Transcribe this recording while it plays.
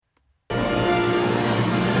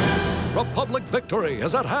Republic victory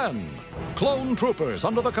is at hand. Clone troopers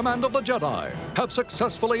under the command of the Jedi have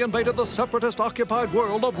successfully invaded the separatist-occupied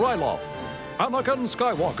world of Ryloth. Anakin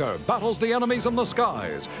Skywalker battles the enemies in the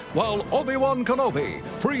skies, while Obi-Wan Kenobi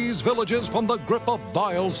frees villages from the grip of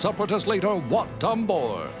vile separatist leader Wat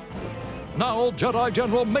Tambor. Now Jedi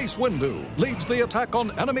General Mace Windu leads the attack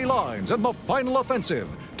on enemy lines in the final offensive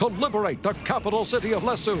to liberate the capital city of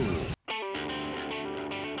Lesu.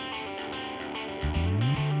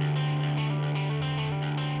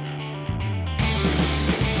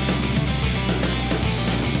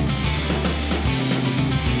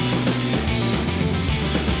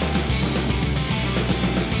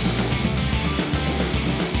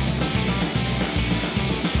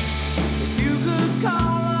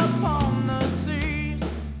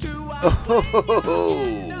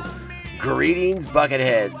 Oh, greetings,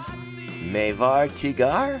 Bucketheads. Mavar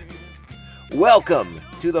Tigar? Welcome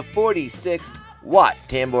to the 46th Wat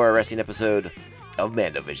Tambor Wrestling episode of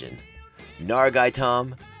Mandovision. Nargai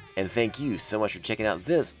Tom, and thank you so much for checking out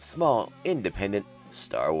this small, independent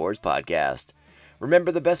Star Wars podcast.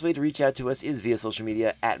 Remember, the best way to reach out to us is via social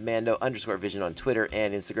media at Mando_Vision on Twitter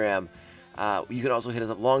and Instagram. You can also hit us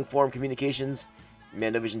up long-form communications,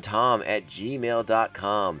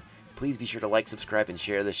 MandovisionTom@gmail.com. Please be sure to like, subscribe, and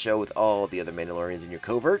share this show with all the other Mandalorians in your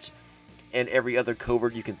covert, and every other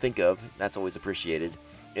covert you can think of. That's always appreciated.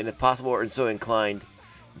 And if possible or so inclined,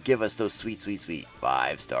 give us those sweet, sweet, sweet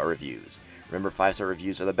 5-star reviews. Remember, 5-star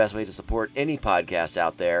reviews are the best way to support any podcast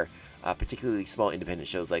out there, particularly small independent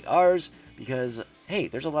shows like ours, because, hey,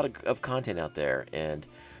 there's a lot of content out there, and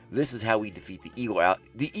this is how we defeat the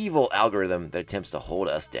evil algorithm that attempts to hold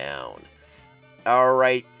us down. All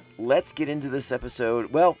right. Let's get into this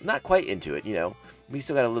episode. Well, not quite into it, We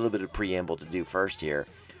still got a little bit of preamble to do first here.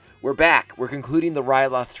 We're back. We're concluding the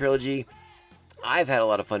Ryloth trilogy. I've had a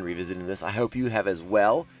lot of fun revisiting this. I hope you have as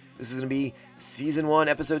well. This is going to be Season 1,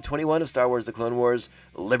 Episode 21 of Star Wars The Clone Wars,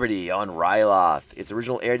 Liberty on Ryloth. Its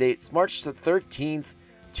original air date is March the 13th,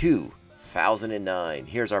 2009.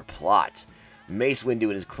 Here's our plot. Mace Windu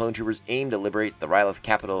and his clone troopers aim to liberate the Ryloth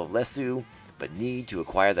capital of Lesu, but need to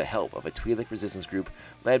acquire the help of a Twi'lek resistance group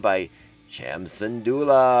led by Cham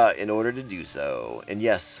Syndulla in order to do so. And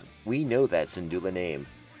yes, we know that Syndulla name.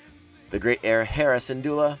 The great heir Hera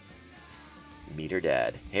Syndulla. Meet her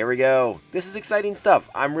dad. Here we go. This is exciting stuff.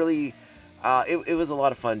 I'm really... it was a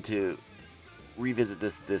lot of fun to revisit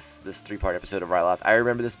this 3-part episode of Ryloth. I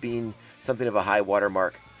remember this being something of a high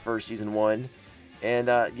watermark for Season 1. And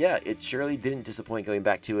yeah, it surely didn't disappoint going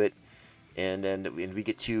back to it. And we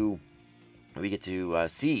get to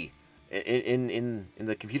see in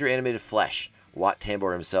the computer animated flesh Wat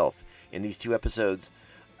Tambor himself in these 2 episodes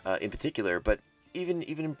in particular, but even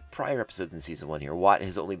in prior episodes in Season 1 here, Wat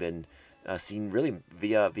has only been seen really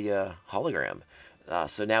via hologram.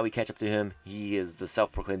 So now we catch up to him. He is the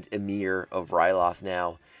self-proclaimed Emir of Ryloth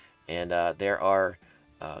now, and there are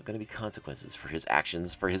going to be consequences for his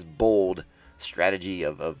actions, for his bold strategy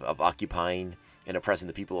of occupying and oppressing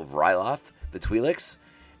the people of Ryloth, the Twi'leks,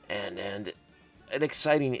 and an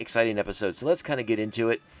exciting episode. So let's kind of get into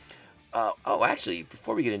it. Actually,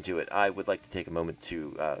 before we get into it, I would like to take a moment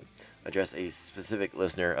to address a specific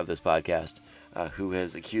listener of this podcast who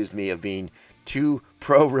has accused me of being too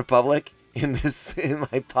pro-Republic in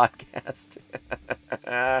my podcast.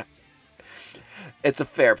 It's a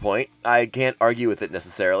fair point. I can't argue with it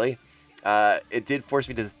necessarily. It did force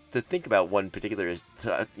me to think about one particular.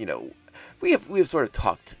 We have sort of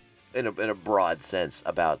talked in a broad sense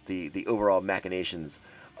about the overall machinations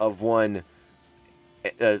of one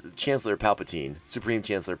Chancellor Palpatine, Supreme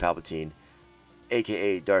Chancellor Palpatine,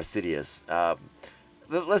 aka Darth Sidious.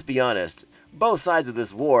 Let's be honest, both sides of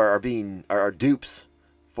this war are dupes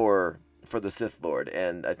for the Sith Lord,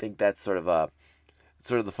 and I think that's sort of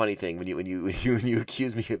the funny thing when you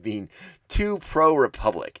accuse me of being too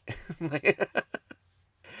pro-Republic.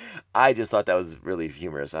 I just thought that was really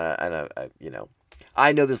humorous.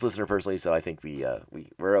 I know this listener personally, so I think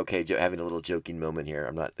we're okay having a little joking moment here.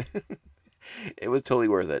 I'm not. It was totally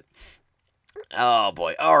worth it. Oh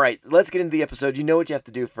boy! All right, let's get into the episode. You know what you have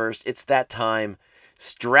to do first. It's that time.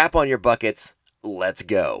 Strap on your buckets. Let's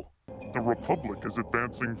go. The Republic is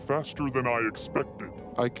advancing faster than I expected.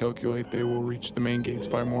 I calculate they will reach the main gates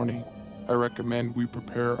by morning. I recommend we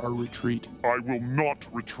prepare our retreat. I will not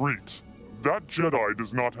retreat. That Jedi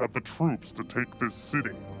does not have the troops to take this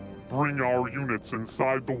city. Bring our units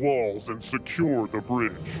inside the walls and secure the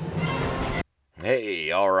bridge. Hey,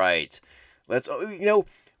 all right. Let's,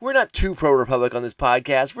 we're not too pro-Republic on this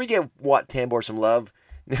podcast. We give Wat Tambor some love.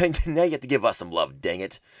 Now you have to give us some love, dang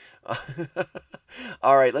it.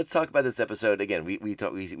 All right, let's talk about this episode again. We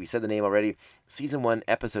said the name already. Season 1,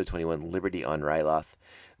 Episode 21, Liberty on Ryloth.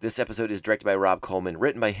 This episode is directed by Rob Coleman,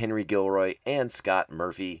 written by Henry Gilroy and Scott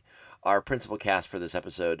Murphy. Our principal cast for this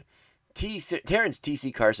episode: Terrence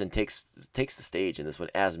T.C. Carson takes the stage in this one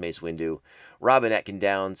as Mace Windu. Robin Atkin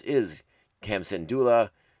Downs is Cam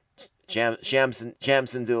Syndulla. Sham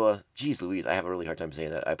Syndulla. Jeez Louise, I have a really hard time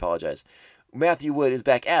saying that. I apologize. Matthew Wood is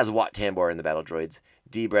back as Wat Tambor in the Battle Droids.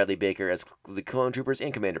 D. Bradley Baker as the Clone Troopers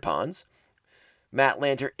and Commander Pons. Matt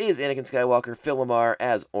Lanter is Anakin Skywalker. Phil Lamar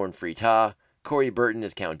as Orn Free Taa. Corey Burton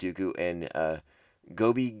as Count Dooku. And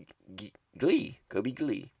Gobi Glee.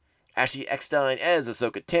 Ashley Eckstein as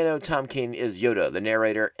Ahsoka Tano. Tom Kane is Yoda, the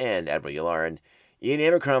narrator, and Admiral Yularen. Ian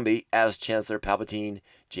Abercrombie as Chancellor Palpatine.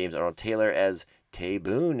 James Arnold Taylor as Tay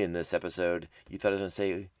Boone in this episode. You thought I was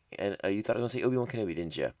going to say Obi-Wan Kenobi,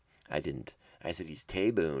 didn't you? I didn't. I said he's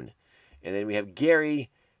Tay Boone. And then we have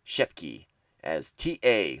Gary Shepke as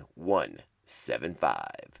TA-175.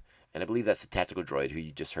 And I believe that's the tactical droid who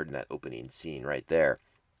you just heard in that opening scene right there.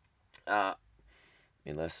 I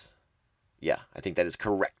think that is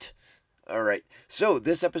correct. All right. So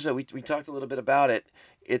this episode, we talked a little bit about it.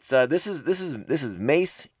 It's this is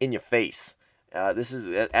Mace in your face. This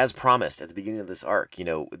is as promised at the beginning of this arc. You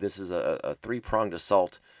know, this is a three-pronged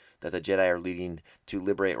assault that the Jedi are leading to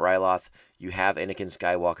liberate Ryloth. You have Anakin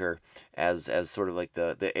Skywalker as sort of like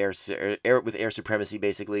the air with air supremacy.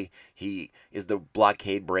 Basically, he is the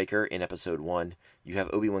blockade breaker in Episode 1. You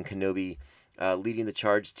have Obi-Wan Kenobi leading the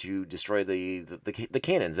charge to destroy the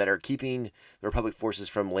cannons that are keeping the Republic forces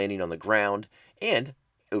from landing on the ground. And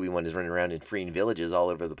Obi-Wan is running around and freeing villages all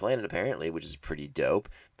over the planet, apparently, which is pretty dope.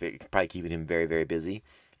 Probably keeping him very, very busy.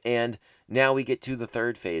 And now we get to the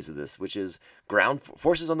third phase of this, which is ground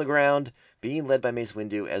forces on the ground being led by Mace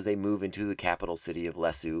Windu as they move into the capital city of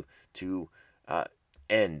Lesu to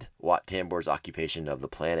end Wat Tambor's occupation of the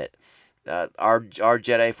planet. Our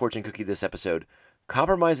Jedi fortune cookie this episode: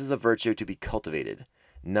 compromise is a virtue to be cultivated,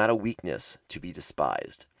 not a weakness to be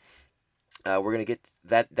despised. We're gonna get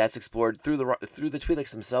that's explored through the Twi'leks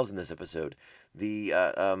themselves in this episode. The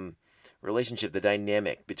relationship, the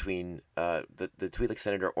dynamic between the Twi'lek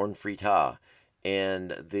Senator Orn Free Taa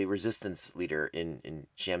and the Resistance leader in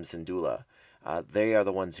Sham Syndulla. They are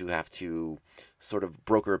the ones who have to sort of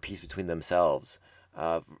broker a peace between themselves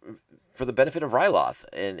for the benefit of Ryloth.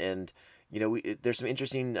 And you know, there's some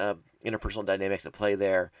interesting interpersonal dynamics at play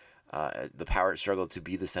there. The power struggle to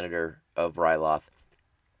be the senator of Ryloth,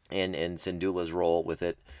 and Syndulla's role with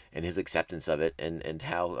it, and his acceptance of it, and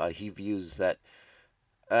how he views that.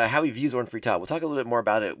 How he views Orn Free Taa. We'll talk a little bit more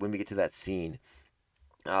about it when we get to that scene.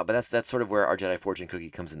 But that's sort of where our Jedi fortune cookie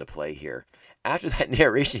comes into play here. After that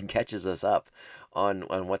narration catches us up on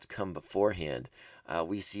what's come beforehand,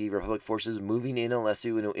 we see Republic forces moving in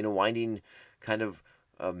Lesu in a winding kind of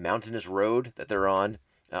mountainous road that they're on,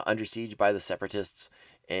 under siege by the Separatists.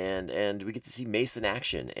 And we get to see Mace in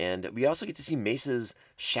action. And we also get to see Mace's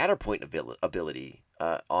Shatterpoint ability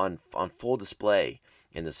on full display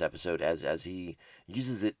in this episode as he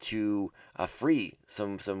uses it to free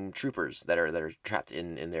some troopers that are trapped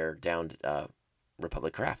in their downed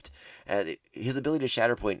Republic craft. And his ability to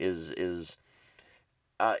Shatterpoint is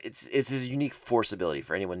it's his unique force ability.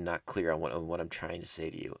 For anyone not clear on what I'm trying to say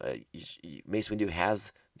to you, Mace Windu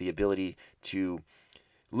has the ability to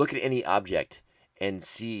look at any object and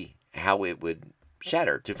see how it would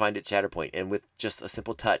shatter, to find its shatter point. And with just a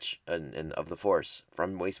simple touch and of the Force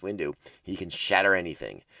from Mace Windu, he can shatter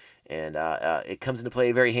anything. And it comes into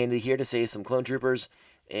play very handy here to save some clone troopers.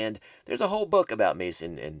 And there's a whole book about Mace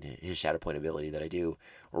and his shatter point ability that I do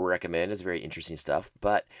recommend. It's very interesting stuff.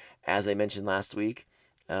 But as I mentioned last week,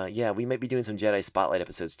 we might be doing some Jedi Spotlight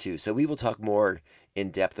episodes too. So we will talk more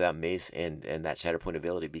in depth about Mace and that shatter point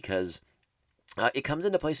ability, because it comes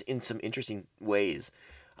into place in some interesting ways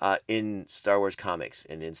in Star Wars comics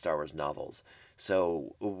and in Star Wars novels.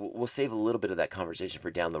 So we'll save a little bit of that conversation for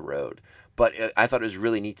down the road. But I thought it was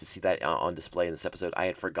really neat to see that on display in this episode. I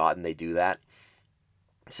had forgotten they do that.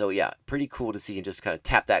 So yeah, pretty cool to see him just kind of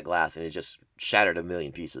tap that glass and it just shattered a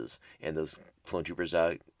million pieces. And those clone troopers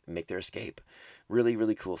make their escape. Really,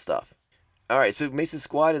 really cool stuff. All right, so Mace's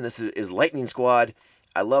squad, and this is Lightning Squad.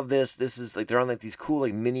 I love this. This is like they're on like these cool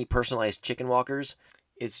like mini personalized chicken walkers.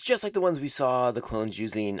 It's just like the ones we saw the clones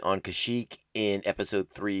using on Kashyyyk in Episode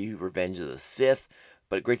 3, Revenge of the Sith,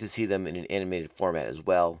 but great to see them in an animated format as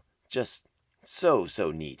well. Just so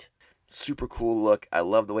neat. Super cool look. I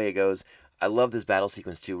love the way it goes. I love this battle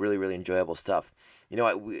sequence too. Really, really enjoyable stuff. You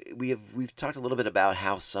know, we've talked a little bit about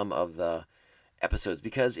how some of the episodes,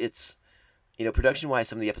 because it's, you know, production-wise,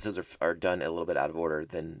 some of the episodes are done a little bit out of order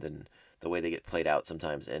than the way they get played out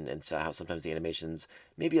sometimes, and so how sometimes the animations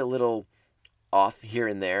maybe a little off here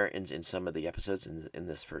and there in some of the episodes in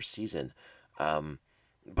this first season.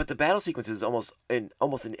 But the battle sequences almost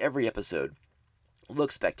in every episode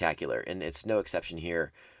look spectacular, and it's no exception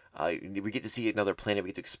here. We get to see another planet. We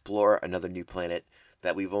get to explore another new planet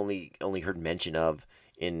that we've only heard mention of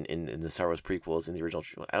in the Star Wars prequels, in the original.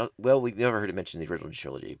 We never heard it mentioned in the original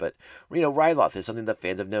trilogy, but Ryloth is something that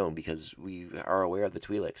fans have known because we are aware of the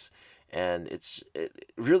Twi'leks, and it's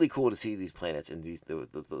really cool to see these planets and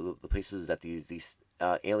the places that these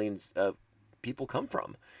aliens people come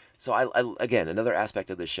from. So I again, another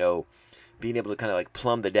aspect of the show, being able to kind of like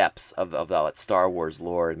plumb the depths of all that Star Wars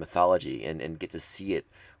lore and mythology, and get to see it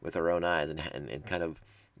with our own eyes, and kind of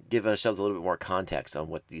give ourselves a little bit more context on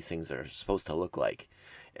what these things are supposed to look like.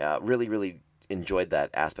 Really enjoyed that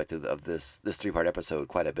aspect of this 3-part episode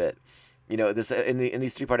quite a bit. This in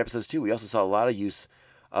these 3-part episodes too, we also saw a lot of use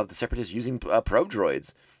of the Separatists using probe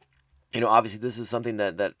droids. Obviously this is something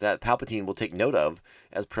that Palpatine will take note of,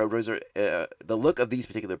 as probe droids are the look of these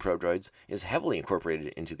particular probe droids is heavily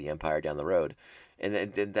incorporated into the Empire down the road, and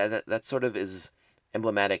that sort of is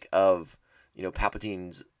emblematic of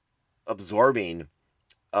Palpatine's absorbing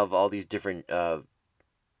of all these different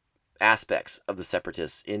aspects of the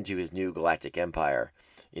Separatists into his new galactic empire.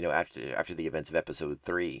 After the events of Episode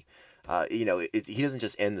 3, he doesn't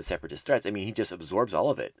just end the Separatist threats. I mean, he just absorbs all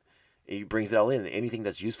of it. He brings it all in. Anything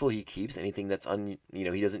that's useful, he keeps. Anything that's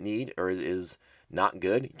he doesn't need or is not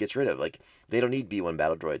good, he gets rid of. Like, they don't need B-1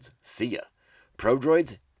 battle droids. See ya. Probe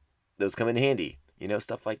droids, those come in handy.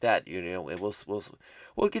 Stuff like that. And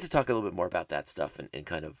we'll get to talk a little bit more about that stuff and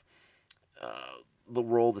kind of the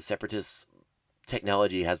role the Separatists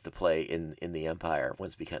technology has to play in the Empire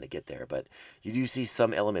once we kind of get there. But you do see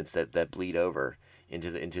some elements that bleed over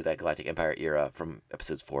into that Galactic Empire era from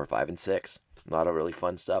episodes 4, 5, and 6. A lot of really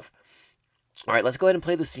fun stuff. All right, let's go ahead and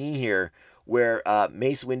play the scene here where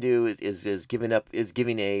Mace Windu is giving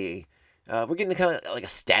a we're getting kind of like a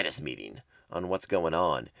status meeting on what's going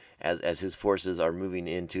on as his forces are moving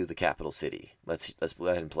into the capital city. Let's go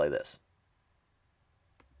ahead and play this.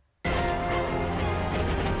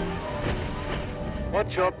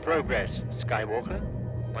 What's your progress, Skywalker?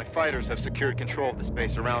 My fighters have secured control of the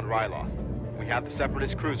space around Ryloth. We have the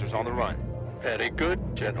Separatist cruisers on the run. Very good,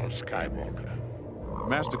 General Skywalker.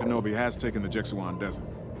 Master Kenobi has taken the Jexuan Desert,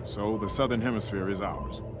 so the southern hemisphere is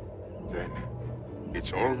ours. Then,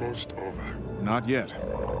 it's almost over. Not yet.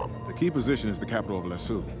 The key position is the capital of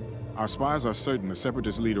Lesu. Our spies are certain the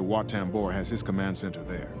Separatist leader Wat Tambor has his command center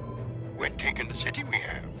there. When taking the city, we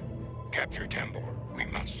have. Capture Tambor. We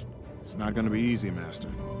must. It's not going to be easy, Master.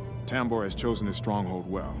 Tambor has chosen his stronghold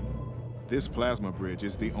well. This plasma bridge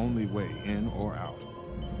is the only way in or out.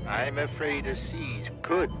 I'm afraid a siege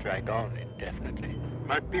could drag on indefinitely.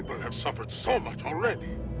 My people have suffered so much already.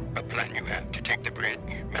 A plan you have to take the bridge,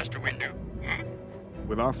 Master Windu?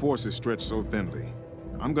 With our forces stretched so thinly,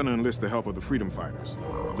 I'm going to enlist the help of the Freedom Fighters,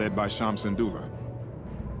 led by Sham Syndulla.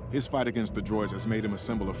 His fight against the droids has made him a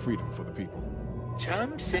symbol of freedom for the people.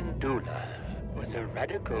 Sham Syndulla was a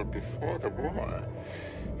radical before the war.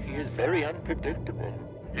 He is very unpredictable.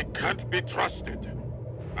 He can't be trusted.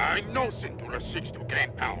 I know Syndulla seeks to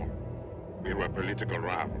gain power. We were political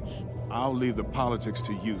rivals. I'll leave the politics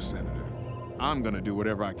to you, Senator. I'm gonna do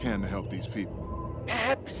whatever I can to help these people.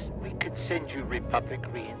 Perhaps we could send you Republic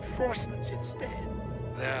reinforcements instead.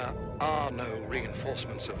 There are no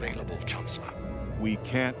reinforcements available, Chancellor. We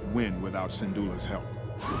can't win without Syndulla's help.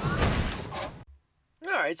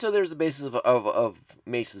 All right, so there's the basis of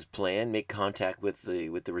Mace's plan: make contact with the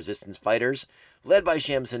Resistance fighters, led by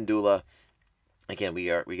Sham Syndulla. Again, we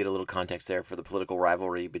get a little context there for the political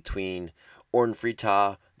rivalry between Orn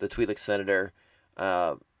Free-Taa, the Twi'lek senator,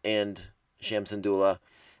 and Sham Syndulla.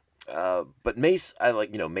 But Mace, I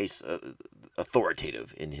like Mace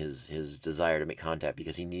authoritative in his desire to make contact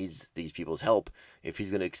because he needs these people's help if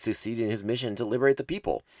he's going to succeed in his mission to liberate the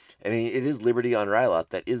people. I mean, it is Liberty on Ryloth.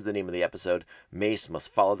 That is the name of the episode. Mace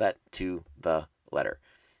must follow that to the letter.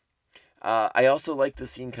 I also like the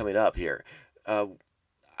scene coming up here.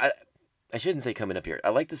 I shouldn't say coming up here. I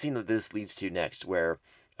like the scene that this leads to next, where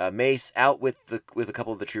Mace out with a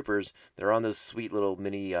couple of the troopers. They're on those sweet little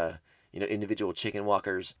mini individual chicken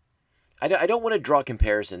walkers. I don't want to draw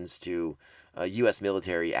comparisons to U.S.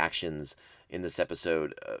 military actions in this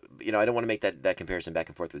episode. I don't want to make that comparison back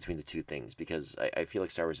and forth between the two things because I feel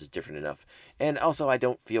like Star Wars is different enough. And also, I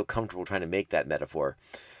don't feel comfortable trying to make that metaphor.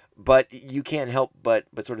 But you can't help but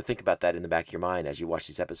sort of think about that in the back of your mind as you watch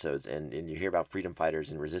these episodes and you hear about freedom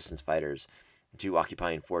fighters and resistance fighters to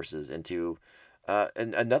occupying forces and to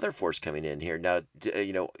another force coming in here. Now,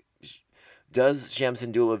 Does Sham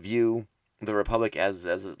Syndulla view the Republic as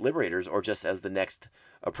liberators or just as the next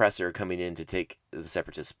oppressor coming in to take the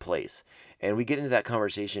Separatists' place? And we get into that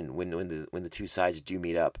conversation when the two sides do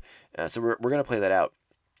meet up. So we're going to play that out.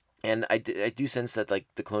 And I do sense that like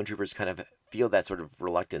the clone troopers kind of feel that sort of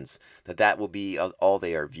reluctance, that will be all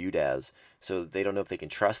they are viewed as. So they don't know if they can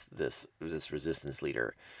trust this resistance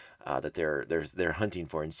leader that they're hunting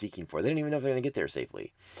for and seeking for. They don't even know if they're going to get there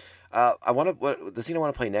safely. The scene I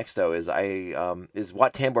want to play next though is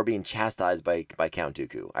Wat Tambor being chastised by Count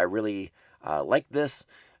Dooku. I really like this,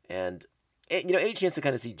 and any chance to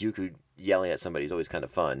kind of see Dooku yelling at somebody is always kind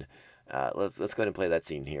of fun. Let's go ahead and play that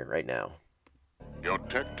scene here right now. Your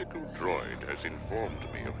tactical droid has informed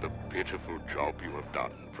me of the pitiful job you have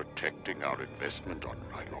done protecting our investment on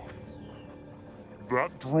Ryloth.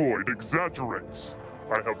 That droid exaggerates.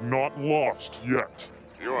 I have not lost yet.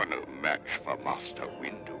 You are no match for Master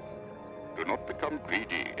Windu. Do not become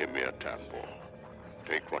greedy, Emir Tambor.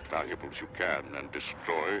 Take what valuables you can and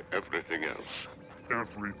destroy everything else.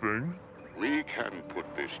 Everything? We can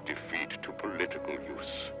put this defeat to political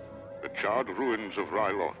use. The charred ruins of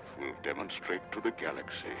Ryloth will demonstrate to the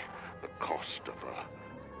galaxy the cost of a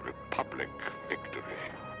Republic victory.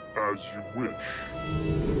 As you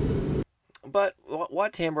wish. But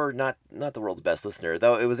Wat Tambor, not the world's best listener,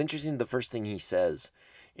 though it was interesting. The first thing he says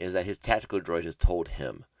is that his tactical droid has told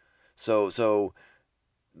him. So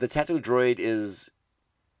the tactical droid is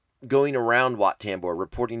going around Wat Tambor,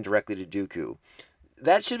 reporting directly to Dooku.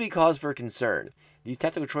 That should be cause for concern. These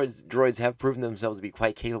tactical droids have proven themselves to be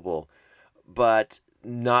quite capable, but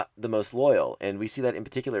not the most loyal. And we see that in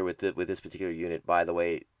particular with this particular unit, by the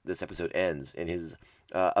way this episode ends, in his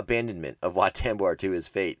abandonment of Wat Tambor to his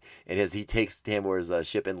fate. And as he takes Tambor's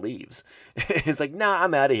ship and leaves. It's like, nah,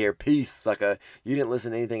 I'm out of here. Peace, sucker. You didn't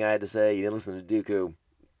listen to anything I had to say. You didn't listen to Dooku.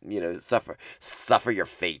 Suffer your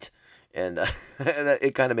fate. And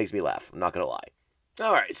it kind of makes me laugh. I'm not going to lie.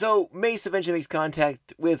 All right, so Mace eventually makes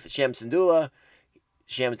contact with Sham Syndulla.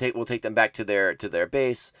 Sham will take them back to their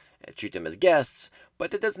base and treat them as guests,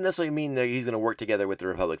 but that doesn't necessarily mean that he's going to work together with the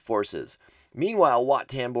Republic forces. Meanwhile, Wat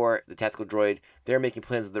Tambor, the tactical droid, they're making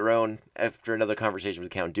plans of their own after another conversation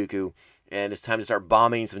with Count Dooku, and it's time to start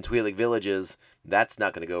bombing some Twi'lek villages. That's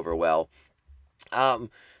not going to go over well.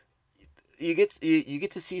 You get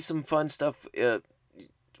to see some fun stuff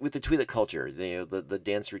with the Twi'lek culture, the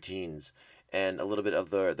dance routines, and a little bit of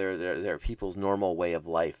their people's normal way of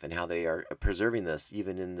life and how they are preserving this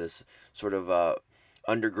even in this sort of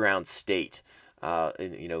underground state,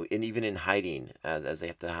 and even in hiding as they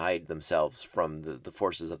have to hide themselves from the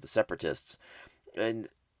forces of the Separatists. And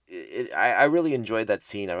I really enjoyed that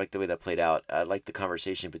scene. I like the way that played out. I like the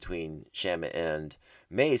conversation between Sham and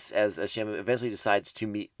Mace as Sham eventually decides to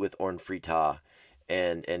meet with Orn Free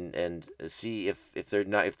and see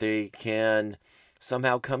if they can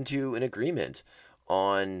somehow come to an agreement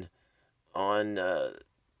on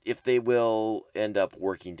if they will end up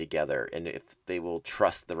working together and if they will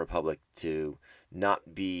trust the Republic to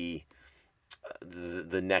not be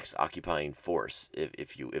the next occupying force,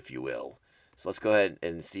 if you will. So let's go ahead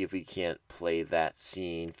and see if we can't play that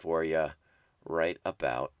scene for you right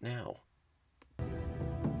about now.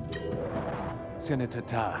 Senator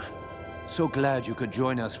Ta, so glad you could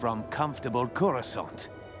join us from comfortable Coruscant.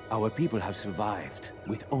 Our people have survived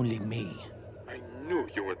with only me. I knew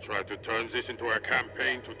you would try to turn this into a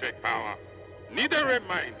campaign to take power. Need I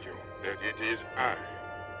remind you that it is I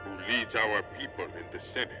who leads our people in the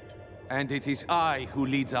Senate. And it is I who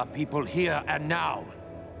leads our people here and now.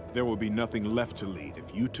 There will be nothing left to lead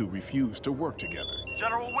if you two refuse to work together.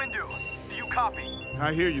 General Windu, do you copy?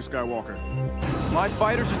 I hear you, Skywalker. My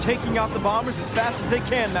fighters are taking out the bombers as fast as they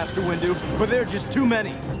can, Master Windu, but there are just too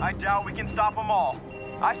many. I doubt we can stop them all.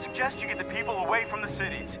 I suggest you get the people away from the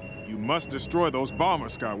cities. You must destroy those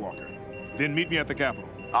bombers, Skywalker. Then meet me at the Capitol.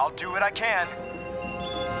 I'll do what I can.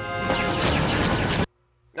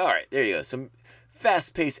 All right, there you go. Some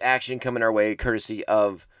fast-paced action coming our way, courtesy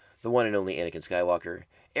of the one and only Anakin Skywalker.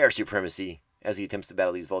 Air supremacy as he attempts to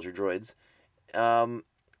battle these vulture droids.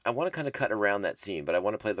 I want to kind of cut around that scene, but I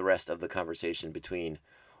want to play the rest of the conversation between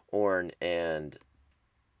Orn and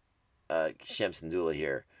Sham Syndulla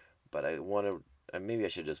here. But I want to... maybe I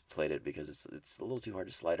should have just played it because it's a little too hard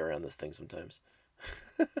to slide around this thing sometimes.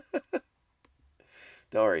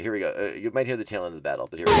 Don't worry, here we go. You might hear the tail end of the battle,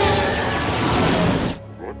 but here we go.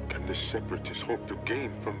 What can the Separatists hope to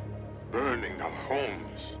gain from burning our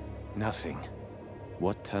homes? Nothing.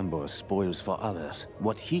 Wat Tambor spoils for others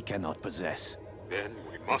what he cannot possess. Then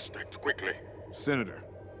we must act quickly. Senator,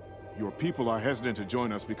 your people are hesitant to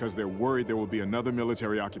join us because they're worried there will be another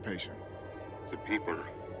military occupation. The people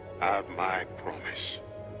have my promise.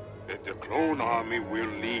 that the clone army will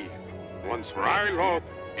leave once Ryloth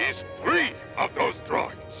is free of those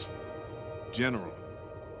droids. General,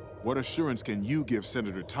 what assurance can you give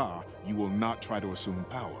Senator Tar you will not try to assume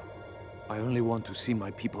power? I only want to see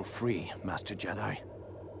my people free, Master Jedi.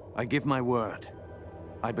 I give my word.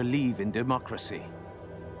 I believe in democracy.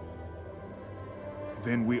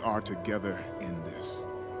 Then we are together in this.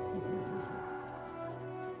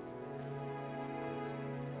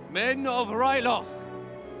 Men of Ryloth,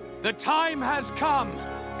 the time has come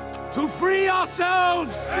to free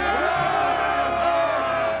ourselves!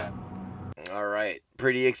 All right,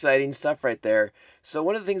 pretty exciting stuff right there. So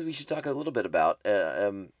one of the things we should talk a little bit about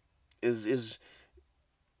is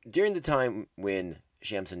during the time when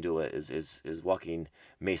Sham Syndulla is walking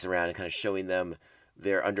Mace around and kind of showing them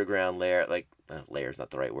their underground lair, like lair is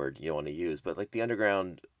not the right word you don't want to use, but like the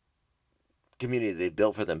underground community they've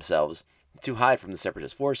built for themselves to hide from the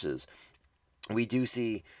Separatist forces. We do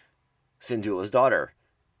see Syndulla's daughter,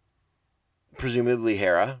 presumably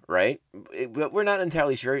Hera, right? But we're not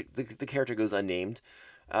entirely sure. The character goes unnamed.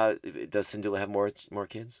 Does Syndulla have more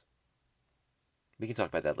kids? We can talk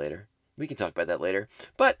about that later.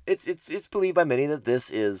 But it's believed by many that this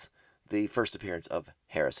is the first appearance of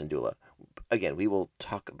Hera Syndulla. Again, we will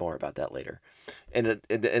talk more about that later, in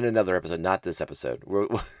another episode, not this episode.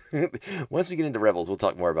 Once we get into Rebels, we'll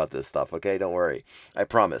talk more about this stuff. Okay, don't worry, I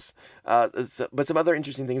promise. But some other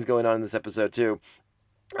interesting things going on in this episode too.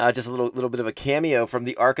 Just a little bit of a cameo from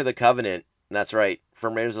the Ark of the Covenant. That's right,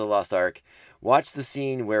 from Raiders of the Lost Ark. Watch the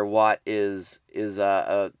scene where Watt is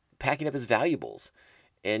packing up his valuables,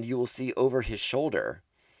 and you will see over his shoulder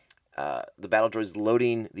the battle droids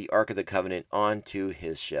loading the Ark of the Covenant onto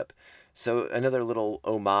his ship. So another little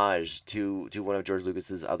homage to one of George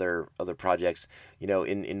Lucas's other projects. You know,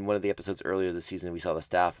 in one of the episodes earlier this season, we saw the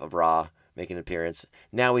Staff of Ra make an appearance.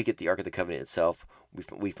 Now we get the Ark of the Covenant itself.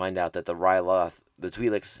 We find out that the Ryloth, the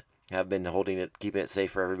Twi'leks, have been holding it, keeping it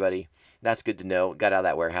safe for everybody. That's good to know. Got out of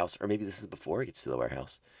that warehouse. Or maybe this is before it gets to the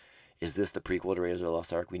warehouse. Is this the prequel to Raiders of the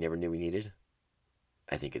Lost Ark we never knew we needed?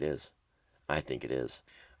 I think it is.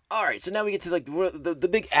 All right, so now we get to like the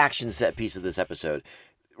big action set piece of this episode.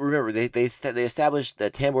 Remember, they established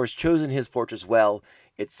that Tambor's chosen his fortress well.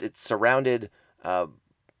 It's surrounded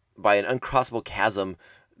by an uncrossable chasm.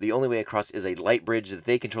 The only way across is a light bridge that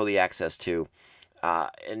they control the access to.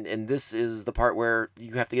 And this is the part where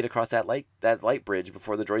you have to get across that light bridge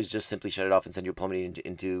before the droids just simply shut it off and send you plummeting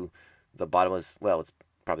into the bottomless. Well, it's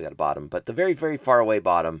probably not a bottom, but the very, very far away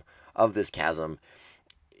bottom of this chasm.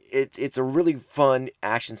 It's a really fun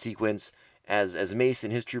action sequence as Mace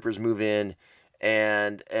and his troopers move in,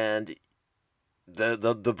 and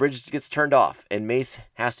the bridge gets turned off, and Mace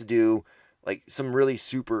has to do like some really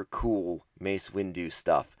super cool Mace Windu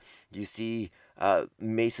stuff. You see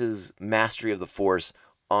Mace's mastery of the Force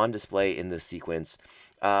on display in this sequence.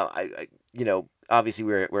 Obviously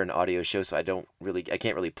we're an audio show, so I can't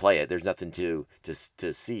really play it. There's nothing to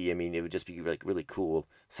see. I mean, it would just be like really cool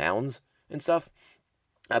sounds and stuff.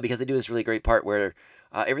 Because they do this really great part where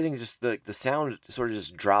everything's just the sound sort of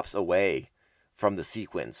just drops away from the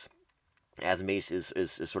sequence as Mace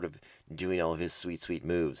is sort of doing all of his sweet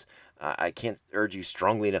moves. I can't urge you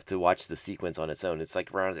strongly enough to watch the sequence on its own. It's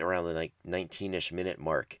like around the like 19-ish minute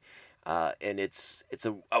mark, and it's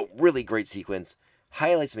a really great sequence.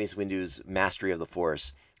 Highlights Mace Windu's mastery of the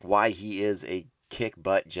Force, why he is a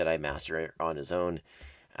kick-butt Jedi Master on his own,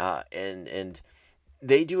 and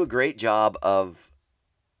they do a great job of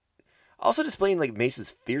also displaying like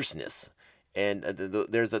Mace's fierceness. And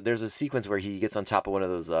there's a sequence where he gets on top of one of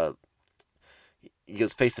those. He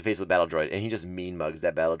goes face to face with a battle droid, and he just mean mugs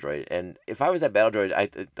that battle droid. And if I was that battle droid, I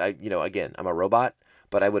again, I'm a robot,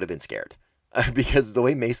 but I would have been scared because the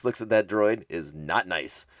way Mace looks at that droid is not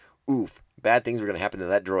nice. Oof, bad things are gonna happen to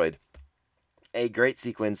that droid. A great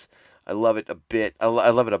sequence. I love it a bit. I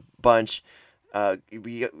love it a bunch.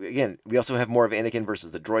 We also have more of Anakin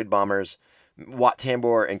versus the droid bombers. Wat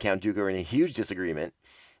Tambor and Count Dooku are in a huge disagreement,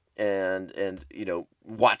 and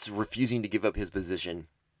Watt's refusing to give up his position.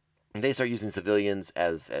 And they start using civilians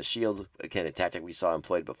as shields, again a tactic we saw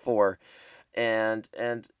employed before, and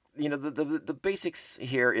the basics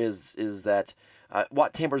here is that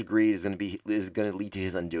Wat Tambor's greed is going to lead to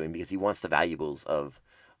his undoing because he wants the valuables of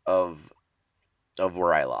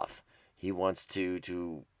Ryloth. He wants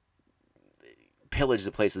to pillage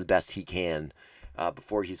the place as best he can.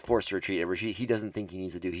 Before he's forced to retreat, which he doesn't think he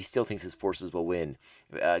needs to do. He still thinks his forces will win,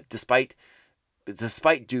 despite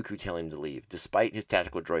Dooku telling him to leave, despite his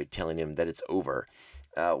tactical droid telling him that it's over.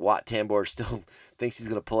 Wat Tambor still thinks he's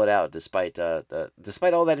going to pull it out, despite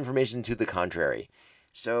all that information to the contrary.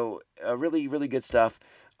 So really, really good stuff.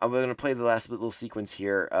 I'm going to play the last little sequence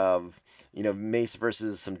here of, Mace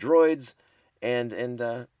versus some droids and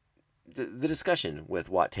the discussion with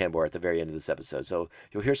Wat Tambor at the very end of this episode. So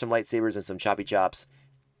you'll hear some lightsabers and some choppy chops,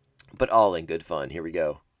 but all in good fun. Here we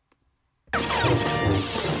go.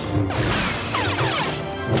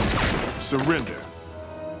 Surrender.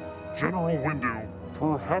 General Windu,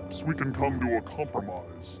 perhaps we can come to a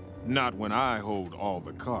compromise. Not when I hold all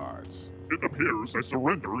the cards. It appears a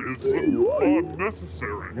surrender is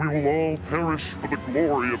unnecessary. We will all perish for the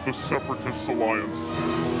glory of the Separatist Alliance.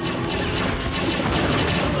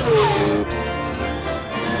 Oops.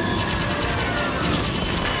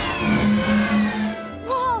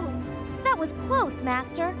 Whoa! That was close,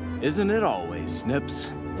 Master. Isn't it always, Snips?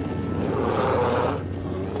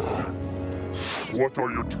 What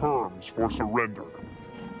are your terms for surrender?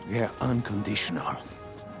 They're unconditional.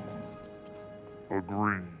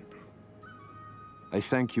 Agreed. I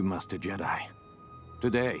thank you, Master Jedi.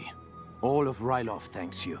 Today, all of Ryloth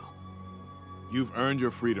thanks you. You've earned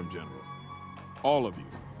your freedom, General. All of you.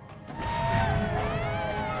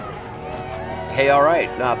 Hey, all right,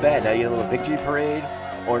 not bad. Now you get a little victory parade.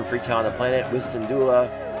 Orn Free Taa on the planet with Syndulla,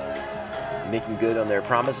 making good on their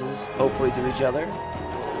promises, hopefully to each other.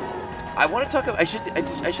 I want to talk. I should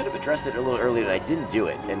have addressed it a little earlier, and I didn't do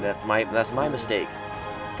it, and that's my mistake.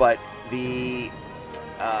 But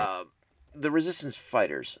the Resistance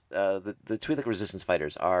fighters, the Twi'lek Resistance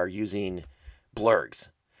fighters, are using blurgs.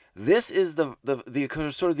 This is the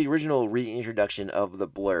sort of the original reintroduction of the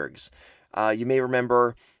blurgs. You may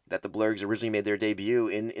remember that the blurgs originally made their debut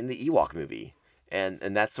in the Ewok movie, and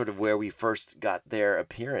that's sort of where we first got their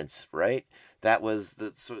appearance, right? That was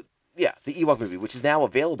the Ewok movie, which is now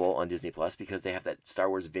available on Disney Plus because they have that Star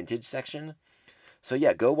Wars Vintage section. So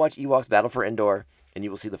yeah, go watch Ewoks Battle for Endor, and you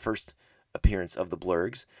will see the first appearance of the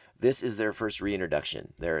blurgs. This is their first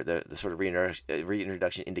reintroduction, the sort of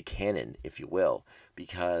reintroduction into canon, if you will,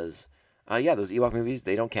 because those Ewok movies,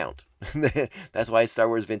 they don't count. That's why it's Star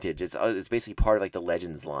Wars Vintage. It's basically part of like the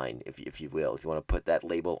Legends line, if you will, if you want to put that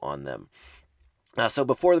label on them. So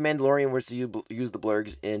before The Mandalorian was to use the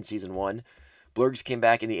blurgs in season 1, blurgs came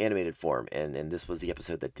back in the animated form, and this was the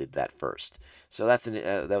episode that did that first. So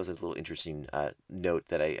that was a little interesting note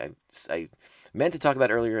that I meant to talk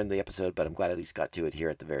about earlier in the episode, but I'm glad I at least got to it here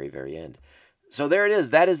at the very, very end. So there it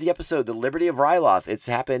is. That is the episode, The Liberty of Ryloth. It's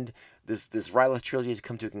happened. This Ryloth trilogy has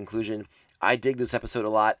come to a conclusion. I dig this episode a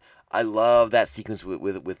lot. I love that sequence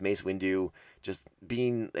with Mace Windu just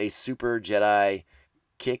being a super Jedi,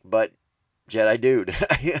 kick butt Jedi dude.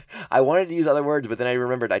 I wanted to use other words, but then I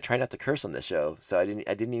remembered I try not to curse on this show, so I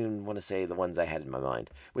didn't even want to say the ones I had in my mind,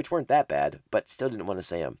 which weren't that bad, but still didn't want to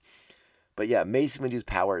say them. But yeah, Mace Windu's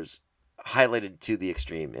powers highlighted to the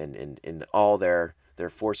extreme in all their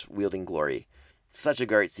force wielding glory. Such a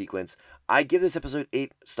great sequence. I give this episode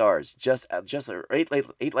 8 stars. Just 8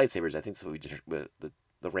 lightsabers. I think that's what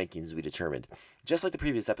the rankings we determined. Just like the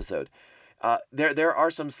previous episode. There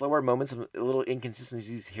are some slower moments, some little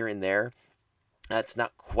inconsistencies here and there. It's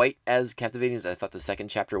not quite as captivating as I thought the second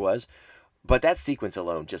chapter was, but that sequence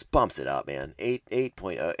alone just bumps it up, man.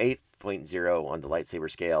 8.0 on the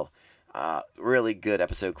lightsaber scale. Really good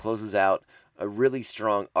episode. Closes out a really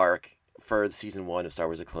strong arc for season 1 of Star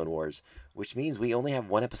Wars: The Clone Wars, which means we only have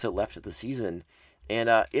 1 episode left of the season, and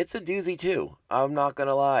it's a doozy too. I'm not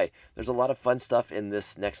gonna lie. There's a lot of fun stuff in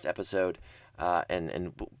this next episode, but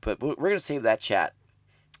we're gonna save that chat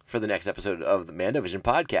for the next episode of the Mandovision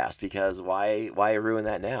podcast, because why ruin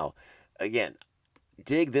that now? Again,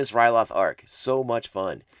 dig this Ryloth arc. So much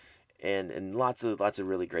fun. And lots of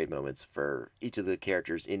really great moments for each of the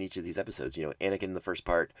characters in each of these episodes. You know, Anakin in the first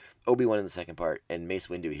part, Obi-Wan in the second part, and Mace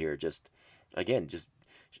Windu here just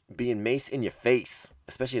being Mace in your face,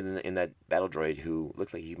 especially in that battle droid who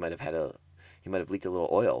looked like he might have leaked a little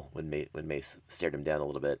oil when Mace stared him down a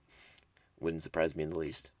little bit. Wouldn't surprise me in the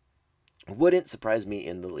least. Wouldn't surprise me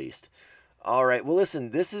in the least. All right, well, listen,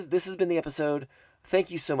 this has been the episode. Thank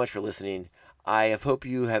you so much for listening. I hope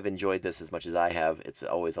you have enjoyed this as much as I have. It's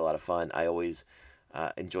always a lot of fun. I always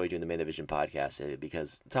enjoy doing the Mandovision podcast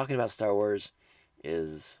because talking about Star Wars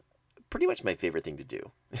is pretty much my favorite thing to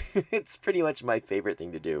do. It's pretty much my favorite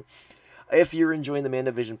thing to do. If you're enjoying the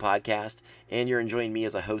Mandovision podcast and you're enjoying me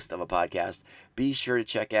as a host of a podcast, be sure to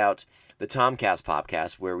check out the Tomcast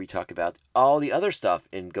podcast, where we talk about all the other stuff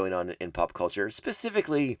going on in pop culture.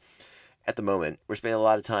 Specifically, at the moment, we're spending a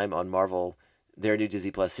lot of time on Marvel, their new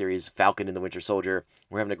Disney Plus series, Falcon and the Winter Soldier.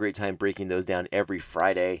 We're having a great time breaking those down every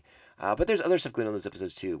Friday. But there's other stuff going on in those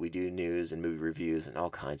episodes too. We do news and movie reviews and all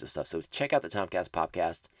kinds of stuff. So check out the Tomcast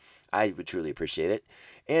podcast. I would truly appreciate it.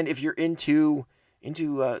 And if you're into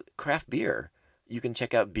craft beer, you can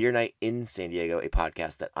check out Beer Night in San Diego, a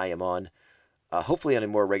podcast that I am on, hopefully on a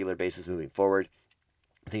more regular basis moving forward.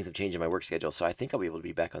 Things have changed in my work schedule, so I think I'll be able to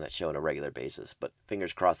be back on that show on a regular basis, but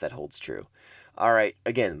fingers crossed that holds true. All right,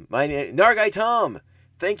 again, my name Nargai Tom.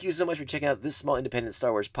 Thank you so much for checking out this small independent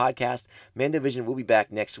Star Wars podcast. Mandovision will be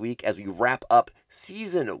back next week as we wrap up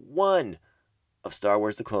Season 1 of Star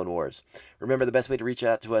Wars The Clone Wars. Remember, the best way to reach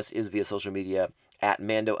out to us is via social media at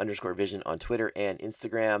Mando_Vision on Twitter and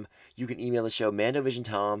Instagram. You can email the show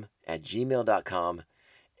mandovisiontom@gmail.com.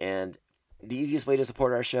 And the easiest way to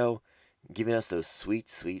support our show, giving us those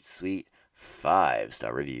sweet, sweet, sweet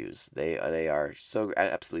 5-star reviews. They are so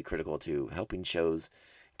absolutely critical to helping shows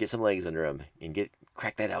get some legs under them and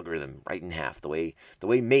crack that algorithm right in half. The way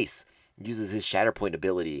Mace uses his Shatterpoint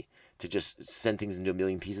ability to just send things into a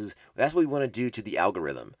million pieces. That's what we want to do to the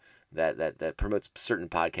algorithm that promotes certain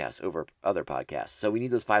podcasts over other podcasts. So we need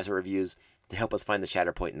those 5-star reviews to help us find the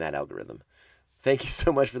Shatterpoint in that algorithm. Thank you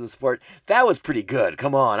so much for the support. That was pretty good.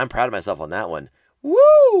 Come on, I'm proud of myself on that one.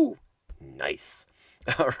 Woo! Nice.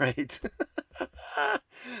 All right.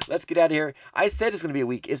 Let's get out of here. I said it's going to be a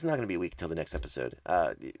week. It's not going to be a week until the next episode.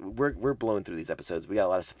 We're blowing through these episodes. We got a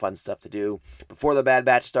lot of fun stuff to do before the Bad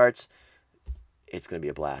Batch starts. It's going to be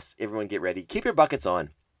a blast. Everyone get ready. Keep your buckets on.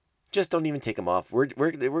 Just don't even take them off. We're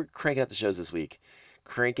cranking out the shows this week.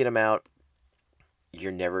 Cranking them out.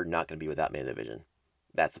 You're never not going to be without Mandovision.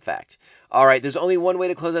 That's a fact. All right. There's only one way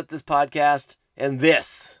to close out this podcast, and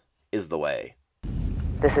this is the way.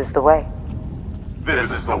 This is the way.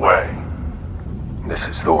 This is the way. This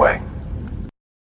is the way.